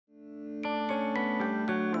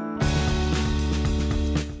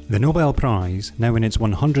The Nobel Prize, now in its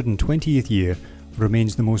 120th year,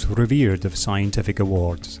 remains the most revered of scientific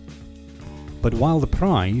awards. But while the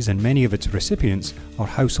prize and many of its recipients are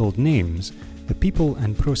household names, the people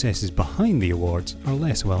and processes behind the awards are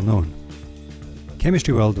less well known.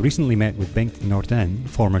 Chemistry World recently met with Bengt Nordén,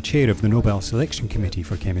 former chair of the Nobel Selection Committee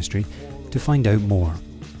for Chemistry, to find out more.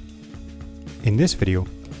 In this video,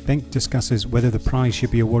 Bengt discusses whether the prize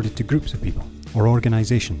should be awarded to groups of people or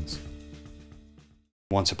organisations.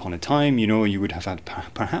 Once upon a time, you would have had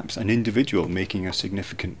perhaps an individual making a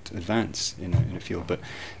significant advance in a field, but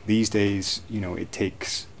these days, it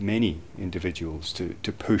takes many individuals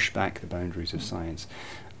to push back the boundaries of science,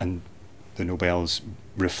 and the Nobels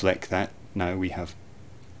reflect that. Now we have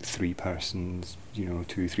three persons,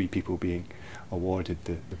 2-3 people being awarded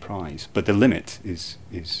the prize, but the limit is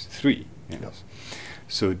 3. Yes. Yep.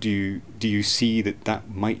 So do you see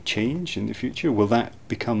that might change in the future? Will that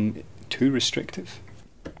become too restrictive?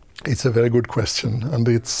 It's a very good question, and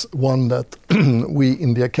it's one that we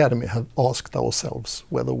in the Academy have asked ourselves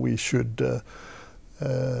whether we should,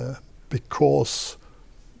 because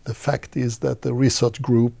the fact is that the research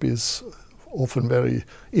group is often very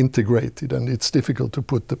integrated, and it's difficult to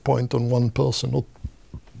put the point on one person or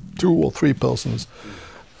 2 or 3 persons.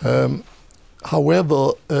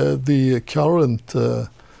 However, the current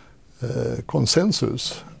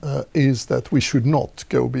consensus is that we should not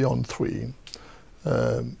go beyond 3.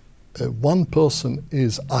 One person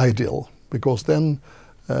is ideal, because then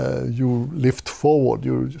you lift forward,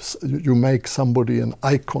 you make somebody an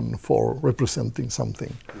icon for representing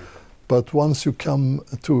something. But once you come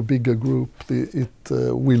to a bigger group, it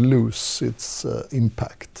will lose its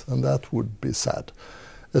impact, and that would be sad.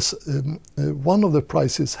 One of the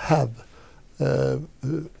prizes have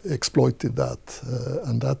exploited that,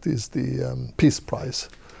 and that is the Peace Prize.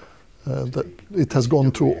 That it has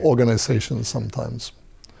gone to organizations sometimes.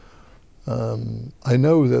 I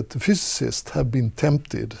know that the physicists have been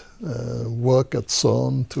tempted, work at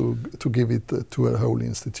CERN, to give it to a whole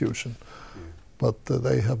institution, but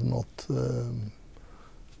they have not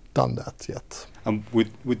done that yet. And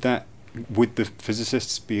would the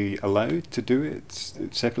physicists be allowed to do it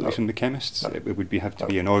separately from the chemists? It would have to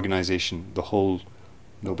be an organisation, the whole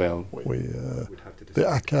Nobel. The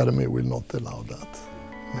Academy will not allow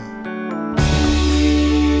that.